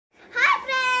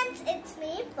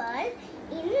അപ്പോൾ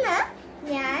ഇന്ന്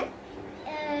ഞാൻ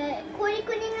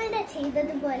കോഴിക്കുഞ്ഞുങ്ങളുടെ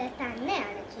ചെയ്തതുപോലെ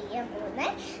തന്നെയാണ് ചെയ്യാൻ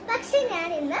പോകുന്നത്. പക്ഷെ ഞാൻ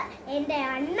ഇന്ന് എൻ്റെ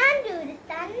അണ്ണാൻ്റെ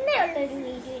തന്നെയുള്ളൊരു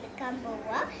വീഡിയോ എടുക്കാൻ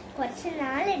പോവുക. കുറച്ച്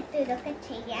നാളെടുത്ത് ഇതൊക്കെ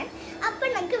ചെയ്യാൻ. അപ്പം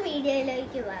നമുക്ക്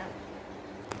വീഡിയോയിലേക്ക് പോകാം.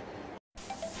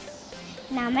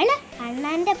 നമ്മൾ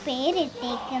അണ്ണാൻ്റെ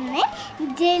പേരിട്ടേക്കുന്ന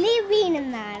ജെലിബീൻ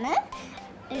എന്നാണ്.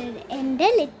 എൻ്റെ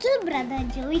ലിറ്റിൽ ബ്രദർ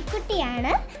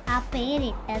ജോയിക്കുട്ടിയാണ് ആ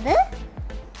പേരിട്ടത്.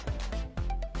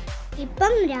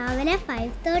 ഇപ്പം രാവിലെ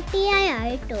 5:30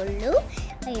 ആയിട്ടുള്ളൂ.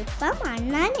 ഇപ്പം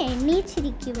അണ്ണാൻ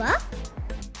എണ്ണീച്ചിരിക്കുക.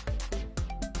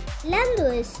 എല്ലാ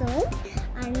ദിവസവും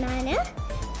അണ്ണാന്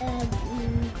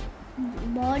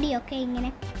ബോഡിയൊക്കെ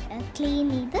ഇങ്ങനെ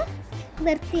ക്ലീൻ ചെയ്ത്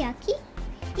വൃത്തിയാക്കി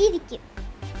ഇരിക്കും.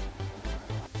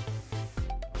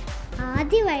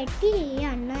 ആദ്യമായിട്ട് ഈ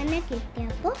അണ്ണാനെ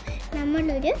കിട്ടിയപ്പോൾ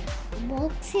നമ്മളൊരു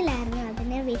ബോക്സിലായിരുന്നു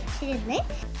അതിനെ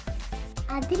വെച്ചിരുന്നത്.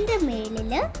 അതിൻ്റെ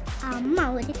മേളിൽ അമ്മ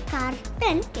ഒരു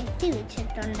കർട്ടൻ കെട്ടി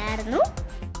വെച്ചിട്ടുണ്ടായിരുന്നു.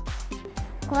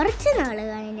 കുറച്ച് നാൾ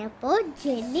കഴിഞ്ഞപ്പോൾ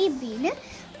ജെല്ലിബീന്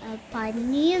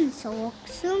പഞ്ഞിയും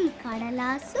സോക്സും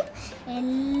കടലാസും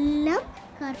എല്ലാം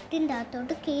കർട്ടൻ്റെ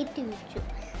അകത്തോട്ട് കയറ്റി വെച്ചു.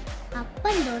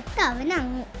 അപ്പം തൊട്ട് അവൻ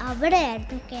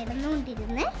അവിടെയായിരുന്നു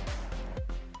കിടന്നുകൊണ്ടിരുന്നത്.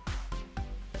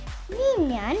 ഇനി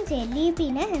ഞാൻ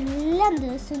ജെല്ലിബീനെ എല്ലാ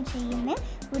ദിവസവും ചെയ്യുന്ന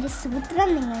ഒരു സൂത്രം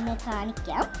നിങ്ങളെ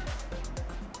കാണിക്കാം.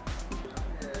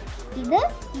 ഇത്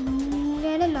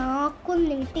ഇങ്ങനെ നാക്കും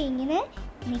നീട്ടി ഇങ്ങനെ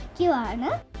നിൽക്കുവാണ്.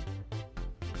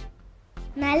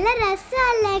 നല്ല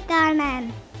രസമല്ലേ കാണാൻ?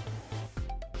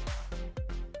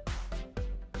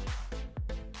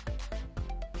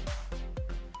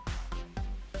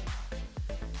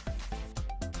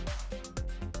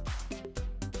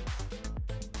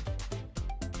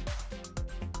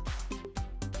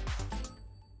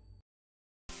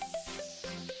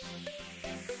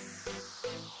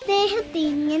 ദേഹത്ത്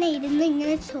ഇങ്ങനെ ഇരുന്ന്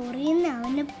ഇങ്ങനെ ചൊറിയുന്ന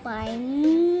അവന്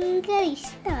ഭയങ്കര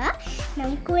ഇഷ്ടമാണ്.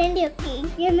 നമുക്ക് വേണ്ടിയൊക്കെ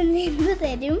ഇങ്ങനെ നിന്ന്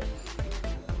തരും.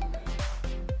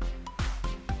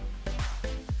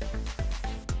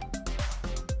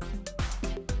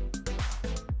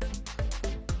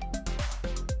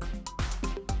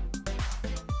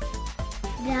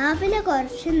 രാവിലെ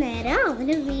കുറച്ചു നേരം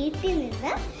അവന് വീട്ടിൽ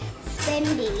നിന്ന്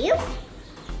സ്പെൻഡ് ചെയ്യും.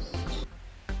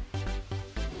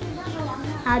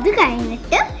 അത്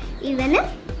കഴിഞ്ഞിട്ട് ഇവന്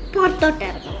പുറത്തോട്ട്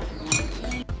ഇറങ്ങും.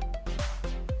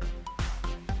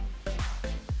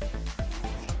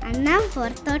 അണ്ണാൻ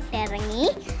പുറത്തോട്ട് ഇറങ്ങി.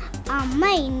 അമ്മ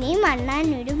ഇനിയും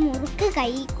അണ്ണാനൊരു മുറുക്ക്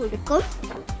കൈ കൊടുക്കും.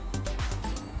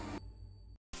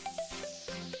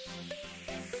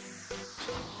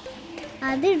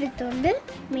 അതെടുത്തോണ്ട്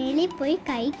മേളിൽ പോയി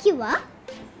കഴിക്കുക.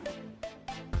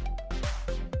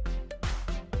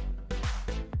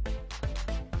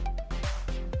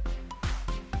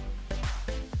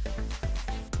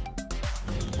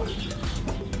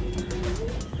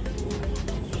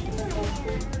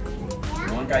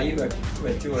 കൈ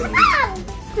വെച്ചു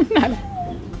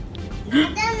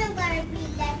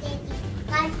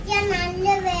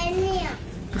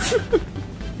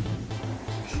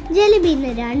ജെലിബീന്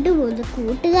 2-3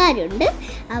 കൂട്ടുകാരുണ്ട്.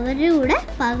 അവരുടെ കൂടെ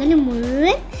പകല്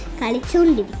മുഴുവൻ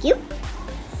കളിച്ചുകൊണ്ടിരിക്കും.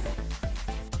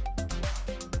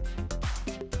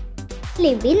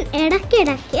 ജെലിബീൻ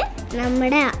ഇടയ്ക്കിടയ്ക്ക്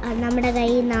നമ്മുടെ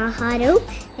കയ്യിൽ നിന്ന് ആഹാരവും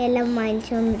എല്ലാം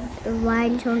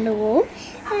വാങ്ങിച്ചുകൊണ്ട് പോവും.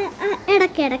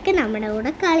 ഇടയ്ക്കിടയ്ക്ക് നമ്മുടെ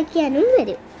കൂടെ കളിക്കാനും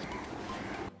വരും.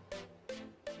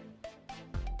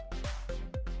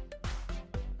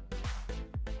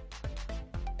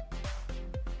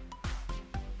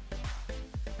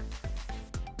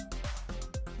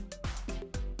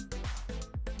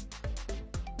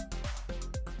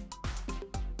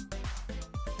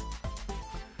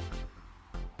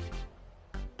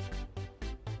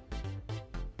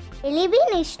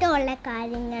 ജെലിബീന് ഇഷ്ടമുള്ള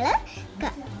കാര്യങ്ങൾ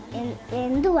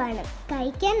എന്തുവാണ്,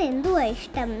 കഴിക്കാൻ എന്തുവാ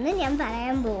ഇഷ്ടമെന്ന് ഞാൻ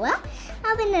പറയാൻ പോവാ.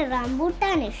 അവന്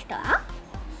റംബൂട്ടാൻ ഇഷ്ടമാണ്,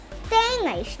 തേങ്ങ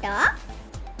ഇഷ്ടമാണ്,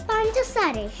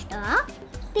 പഞ്ചസാര ഇഷ്ടമാണ്,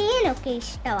 തേനൊക്കെ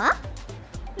ഇഷ്ടമാണ്,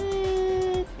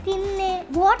 പിന്നെ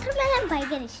വാട്ടർമെലൺ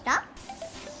ഭയങ്കര ഇഷ്ടമാണ്,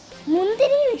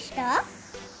 മുന്തിരിയും ഇഷ്ടമാണ്.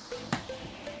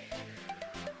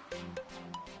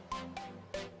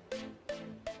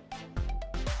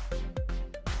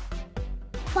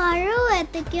 പഴവും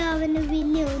ഏത്തയ്ക്കും അവന്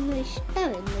വലിയ ഒന്നും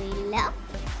ഇഷ്ടമൊന്നുമില്ല.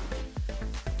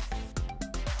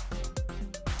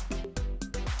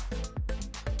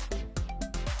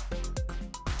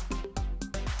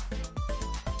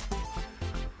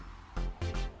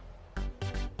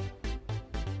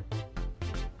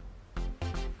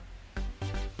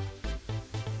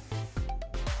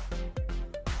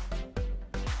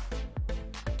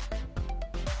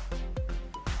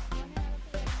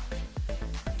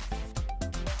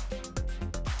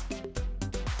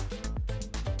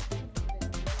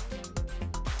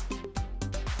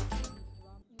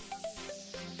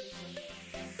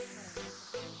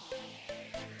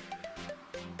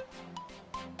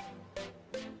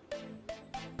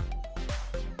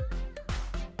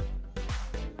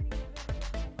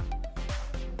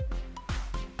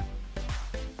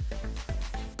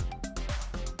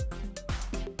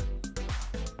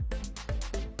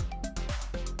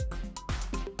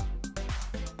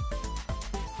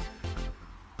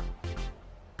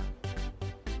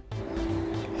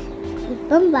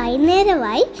 ഇപ്പം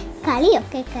വൈകുന്നേരമായി,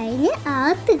 കളിയൊക്കെ കഴിഞ്ഞ്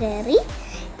അകത്ത് കയറി.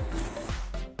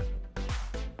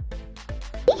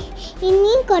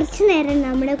 ഇനിയും കുറച്ച് നേരം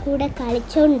നമ്മുടെ കൂടെ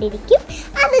കളിച്ചുകൊണ്ടിരിക്കും.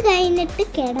 അത് കഴിഞ്ഞിട്ട്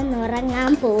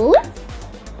കിടന്നുറങ്ങാൻ പോവും.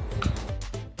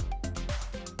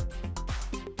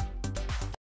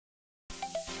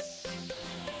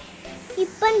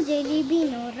 ഇപ്പം ജലീബീൻ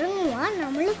ഉറങ്ങുക.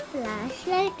 നമ്മൾ ഫ്ലാഷ്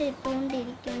ലൈറ്റ്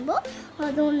ഇട്ടുകൊണ്ടിരിക്കുമ്പോൾ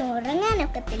അതൊന്നും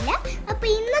ഉറങ്ങാനൊക്കത്തില്ല. അപ്പോൾ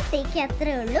ഇന്നത്തേക്ക്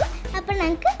അത്രേ ഉള്ളൂ. അപ്പോൾ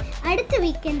നമുക്ക് അടുത്ത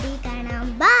വീക്കെൻഡിൽ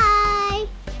കാണാം. ബൈ.